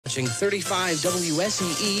Watching 35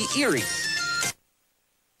 WSEE Erie.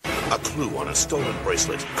 A clue on a stolen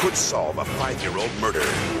bracelet could solve a 5-year-old murder.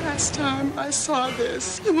 Last time I saw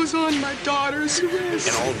this, it was on my daughter's wrist.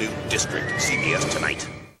 An all-new District, CBS tonight.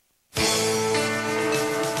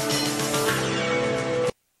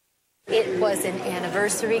 It was an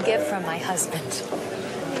anniversary gift from my husband.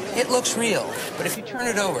 It looks real, but if you turn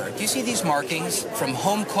it over, do you see these markings? From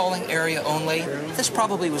home calling area only? This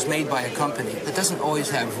probably was made by a company that doesn't always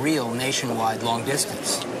have real nationwide long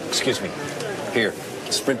distance. Excuse me. Here.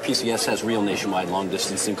 Sprint PCS has real nationwide long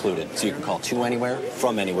distance included, so you can call to anywhere,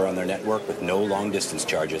 from anywhere on their network with no long distance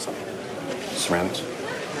charges. Ceramics.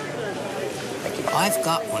 Thank you. I've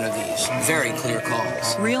got one of these. Very clear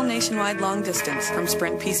calls. Real nationwide long distance from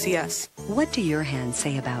Sprint PCS. What do your hands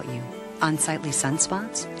say about you? Unsightly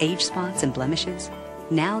sunspots, age spots, and blemishes?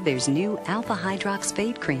 Now there's new Alpha Hydrox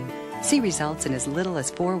Fade Cream. See results in as little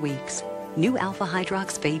as 4 weeks. New Alpha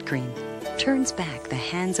Hydrox Fade Cream turns back the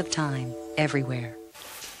hands of time everywhere.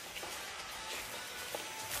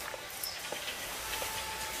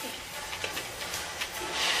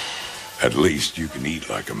 At least you can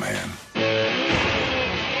eat like a man.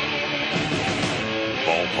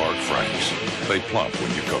 Ballpark Franks. They plump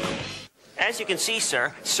when you cook them. As you can see,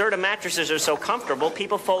 sir, Serta mattresses are so comfortable,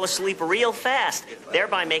 people fall asleep real fast,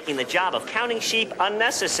 thereby making the job of counting sheep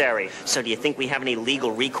unnecessary. So do you think we have any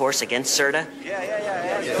legal recourse against Serta?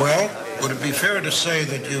 Well, would it be fair to say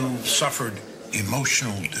that you suffered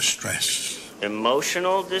emotional distress?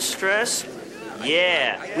 Emotional distress?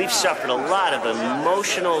 Yeah, we've suffered a lot of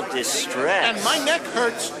emotional distress. And my neck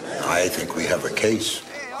hurts. I think we have a case.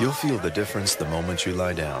 You'll feel the difference the moment you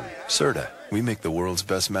lie down. Serta, we make the world's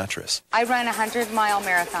best mattress. I ran 100-mile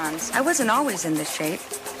marathons. I wasn't always in this shape.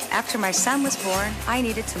 After my son was born, I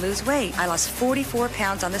needed to lose weight. I lost 44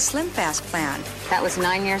 pounds on the Slim Fast plan. That was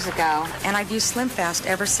 9 years ago. And I've used Slim Fast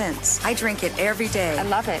ever since. I drink it every day. I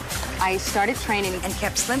love it. I started training and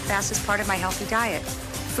kept Slim Fast as part of my healthy diet.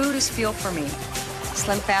 Food is fuel for me.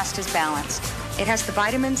 Slim Fast is balanced. It has the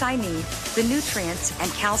vitamins I need, the nutrients, and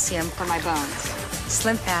calcium for my bones.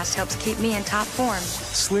 Slim Fast helps keep me in top form.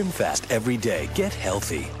 Slim Fast every day. Get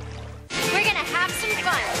healthy. We're gonna have some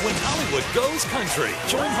fun. When Hollywood goes country,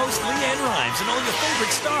 join host Leanne Rimes and all your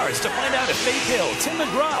favorite stars to find out if Faith Hill, Tim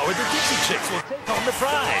McGraw, or the Dixie Chicks will take home the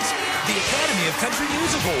prize. The Academy of Country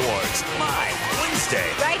Music Awards, live Wednesday.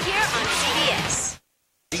 Right here on CBS.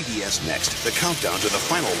 CBS Next, the countdown to the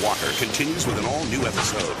final Walker continues with an all-new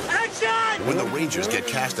episode. Action! When the Rangers get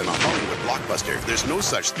cast in a Hollywood blockbuster, there's no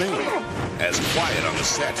such thing as quiet on the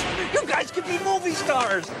set. You guys could be movie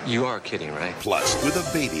stars. You are kidding, right? Plus, with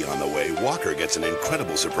a baby on the way, Walker gets an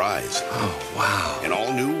incredible surprise. Oh, wow. An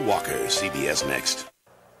all-new Walker, CBS Next.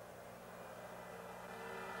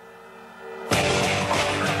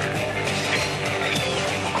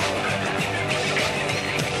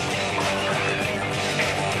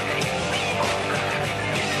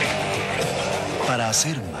 Para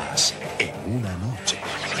hacer más en una noche.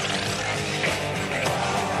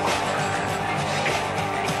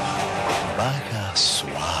 Baja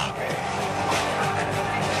suave.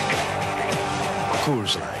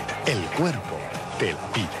 Coors Light, el cuerpo te lo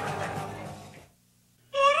pide.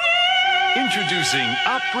 Introducing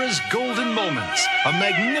Opera's Golden Moments, a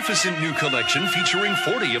magnificent new collection featuring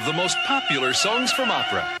 40 of the most popular songs from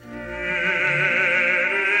opera.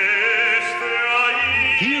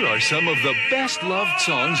 Here are some of the best-loved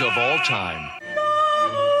songs of all time.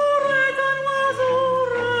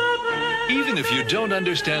 Even if you don't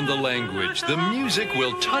understand the language, the music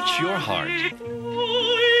will touch your heart.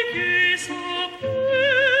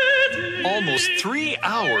 Almost 3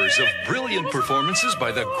 hours of brilliant performances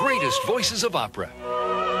by the greatest voices of opera.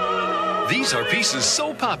 These are pieces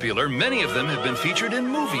so popular, many of them have been featured in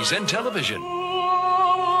movies and television.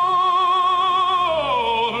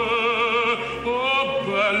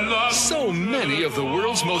 So many of the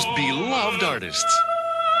world's most beloved artists.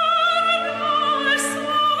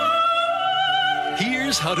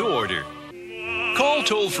 Here's how to order. Call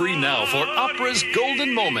toll-free now for Opera's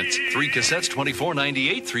Golden Moments. 3 cassettes,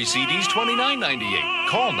 $24.98. 3 CDs, $29.98.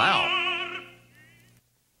 Call now.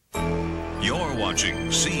 You're watching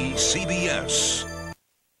CBS.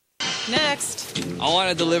 Next. I want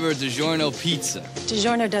to deliver DiGiorno pizza.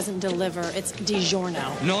 DiGiorno doesn't deliver, it's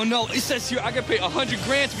DiGiorno. No, it says here I got paid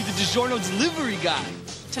 $100,000 to be the DiGiorno delivery guy.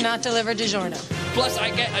 To not deliver DiGiorno. Plus, I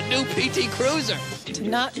get a new PT Cruiser. To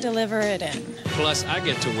not deliver it in. Plus, I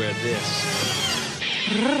get to wear this.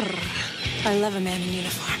 I love a man in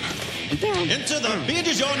uniform. Into the Be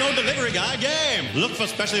DiGiorno delivery guy game. Look for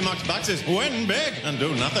specially marked boxes, win big, and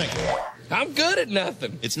do nothing. I'm good at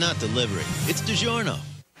nothing. It's not delivery, it's DiGiorno.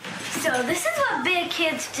 So this is what big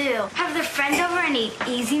kids do. Have their friends over and eat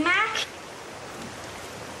Easy Mac?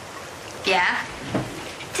 Yeah?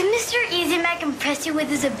 Did Mr. Easy Mac impress you with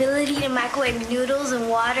his ability to microwave noodles and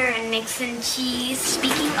water and mix in cheese?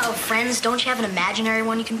 Speaking of friends, don't you have an imaginary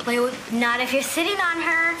one you can play with? Not if you're sitting on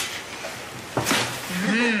her.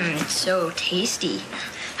 So tasty.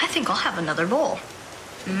 I think I'll have another bowl.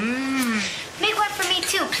 Make one for me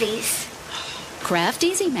too, please. Kraft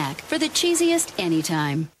Easy Mac for the cheesiest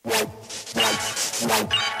anytime.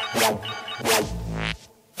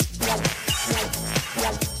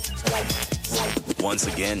 Once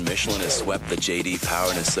again, Michelin has swept the J.D. Power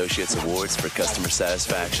and Associates Awards for customer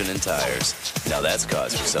satisfaction in tires. Now that's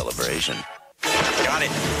cause for celebration. Got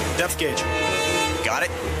it. Depth gauge. Got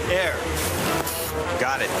it. Air.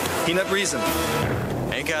 Got it. Peanut Reason.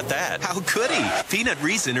 Ain't got that. How could he? Peanut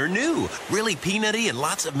Reason are new. Really peanutty and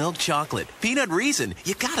lots of milk chocolate. Peanut Reason.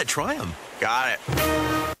 You gotta try them. Got it.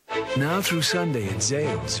 Now through Sunday at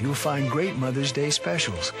Zales, you'll find great Mother's Day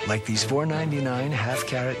specials, like these $4.99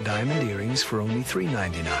 half-carat diamond earrings for only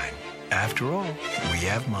 $3.99. After all, we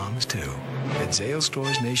have moms too. At Zales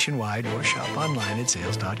stores nationwide or shop online at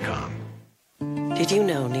zales.com. Did you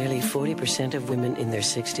know nearly 40% of women in their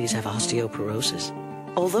 60s have osteoporosis?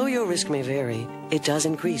 Although your risk may vary, it does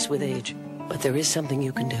increase with age. But there is something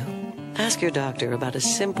you can do. Ask your doctor about a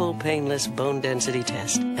simple, painless bone density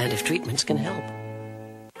test and if treatments can help.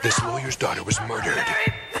 This lawyer's daughter was murdered,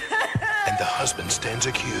 and the husband stands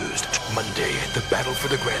accused. Monday, the battle for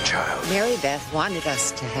the grandchild Mary Beth wanted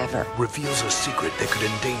us to have her. reveals a secret that could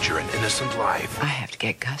endanger an innocent life. I have to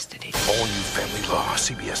get custody. All new Family Law,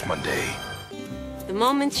 CBS Monday. The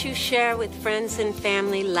moments you share with friends and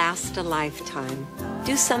family last a lifetime.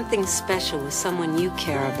 Do something special with someone you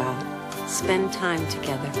care about. Spend time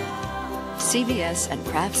together. CBS and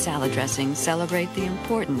Kraft Salad Dressing celebrate the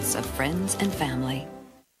importance of friends and family.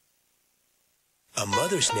 A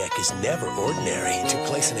mother's neck is never ordinary. To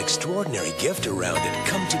place an extraordinary gift around it,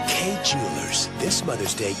 come to K Jewelers. This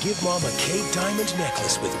Mother's Day, give Mom a K diamond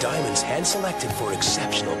necklace with diamonds hand-selected for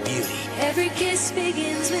exceptional beauty. Every kiss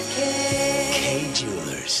begins with K. K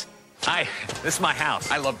Jewelers. Hi, this is my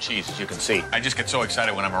house. I love cheese, as you can see. I just get so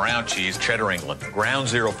excited when I'm around cheese. Cheddar England, ground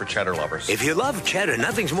zero for cheddar lovers. If you love cheddar,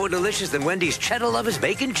 nothing's more delicious than Wendy's Cheddar Lovers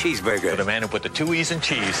Bacon Cheeseburger. For the man who put the 2 E's in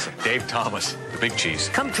cheese, Dave Thomas, the big cheese.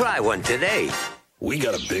 Come try one today. We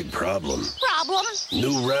got a big problem. Problem?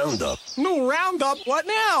 New Roundup. New Roundup? What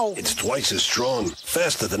now? It's twice as strong,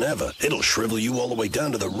 faster than ever. It'll shrivel you all the way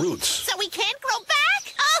down to the roots. So we can't grow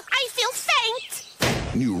back? Oh, I feel faint.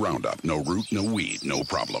 New Roundup. No root, no weed, no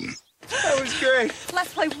problem. That was great.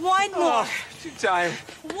 Let's play one more. Oh, too tired.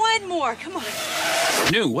 One more. Come on.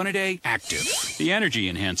 New One-A-Day Active, the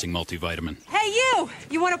energy-enhancing multivitamin. Hey, you.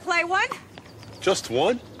 You want to play one? Just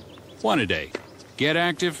one? One-A-Day. Get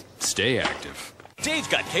active, stay active. Dave's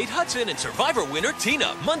got Kate Hudson and Survivor winner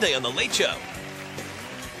Tina, Monday on The Late Show.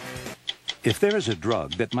 If there is a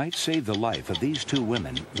drug that might save the life of these two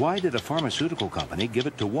women, why did a pharmaceutical company give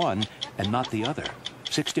it to one and not the other?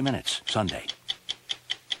 60 Minutes, Sunday.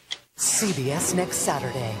 CBS next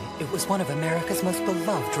Saturday. It was one of America's most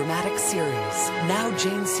beloved dramatic series. Now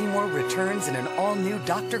Jane Seymour returns in an all-new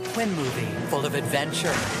Dr. Quinn movie full of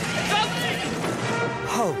adventure,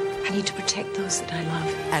 hope, I need to protect those that I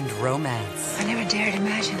love. and romance. I never dared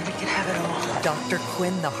imagine we could have it all. Dr.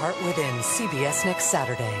 Quinn, The Heart Within, CBS next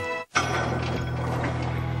Saturday.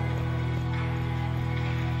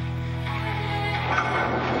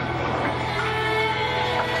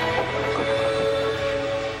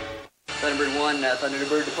 Thunderbird 1,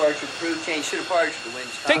 Thunderbird departure approved, change to departure, the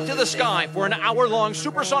wind's Take to the sky for an hour-long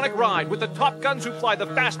supersonic ride with the top guns who fly the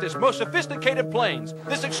fastest, most sophisticated planes.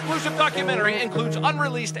 This exclusive documentary includes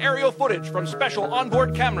unreleased aerial footage from special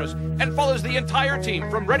onboard cameras and follows the entire team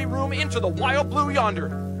from Ready Room into the wild blue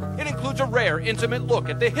yonder. It includes a rare, intimate look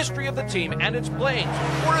at the history of the team and its planes.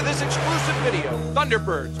 Order this exclusive video,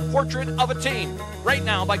 Thunderbirds, Portrait of a Team, right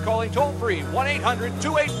now by calling toll-free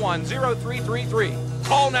 1-800-281-0333.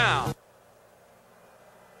 Call now.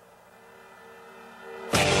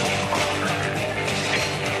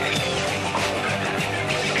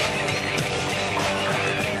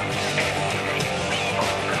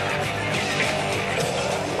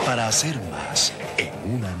 Para hacer más en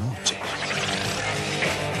una noche.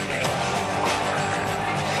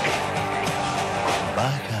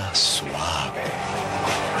 Baja suave.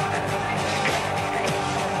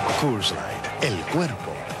 Coors Light, el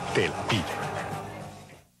cuerpo te la pide.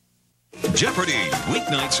 Jeopardy!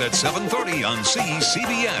 Weeknights at 7:30 on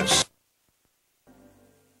CBS.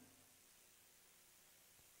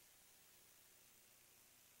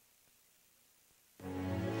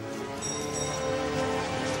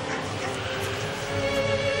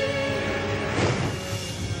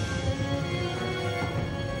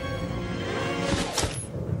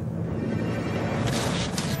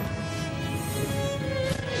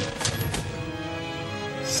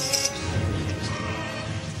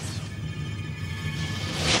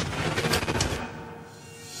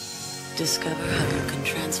 Discover how you can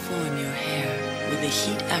transform your hair with the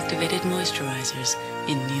heat-activated moisturizers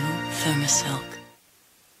in new Thermosilk.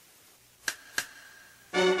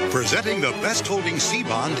 Presenting the best holding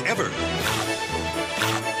C-Bond ever.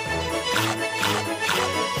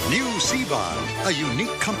 New C-Bond, a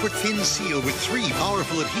unique comfort thin seal with 3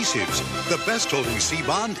 powerful adhesives. The best holding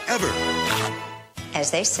C-Bond ever.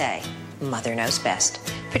 As they say, Mother knows best,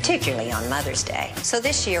 particularly on Mother's Day. So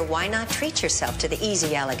this year, why not treat yourself to the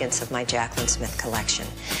easy elegance of my Jaclyn Smith collection?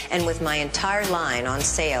 And with my entire line on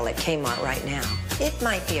sale at Kmart right now, it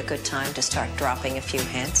might be a good time to start dropping a few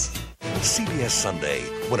hints. CBS Sunday,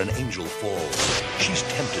 when an angel falls, she's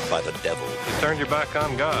tempted by the devil. You turned your back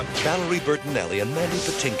on God. Valerie Bertinelli and Mandy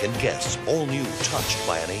Patinkin guests, all new, touched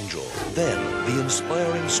by an angel. Then, the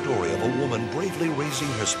inspiring story of a woman bravely raising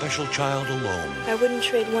her special child alone. I wouldn't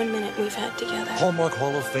trade 1 minute we've had together. Hallmark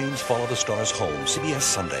Hall of Fame's Follow the Stars home, CBS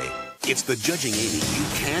Sunday. It's the Judging Amy you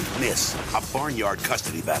can't miss. A barnyard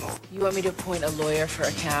custody battle. You want me to appoint a lawyer for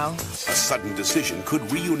a cow? A sudden decision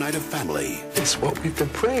could reunite a family. It's what we've been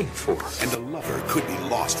praying for. And a lover could be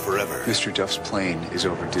lost forever. Mr. Duff's plane is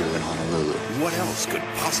overdue in Honolulu. What else could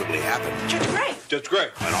possibly happen? Judge Gray. Judge Gray.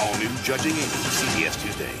 An all-new Judging Amy, CBS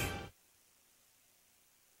Tuesday.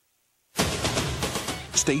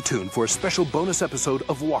 Stay tuned for a special bonus episode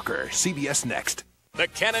of Walker, CBS Next. The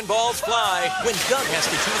cannonballs fly when Doug has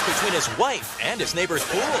to choose between his wife and his neighbor's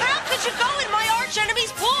pool. How could you go in my arch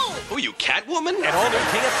enemy's pool? Who, you Catwoman? And all new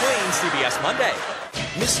King of Queens, CBS Monday.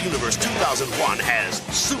 Miss Universe 2001 has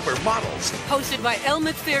supermodels. Hosted by Elle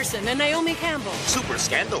McPherson and Naomi Campbell. Super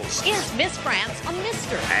scandals. Is Miss France a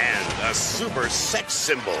mister? And a super sex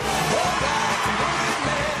symbol.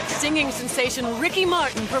 Singing sensation Ricky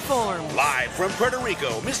Martin performs. Live from Puerto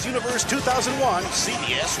Rico, Miss Universe 2001,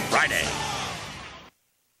 CBS Friday.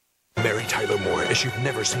 Mary Tyler Moore as you've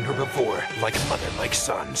never seen her before. Like mother, like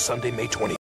son. Sunday, May 20th.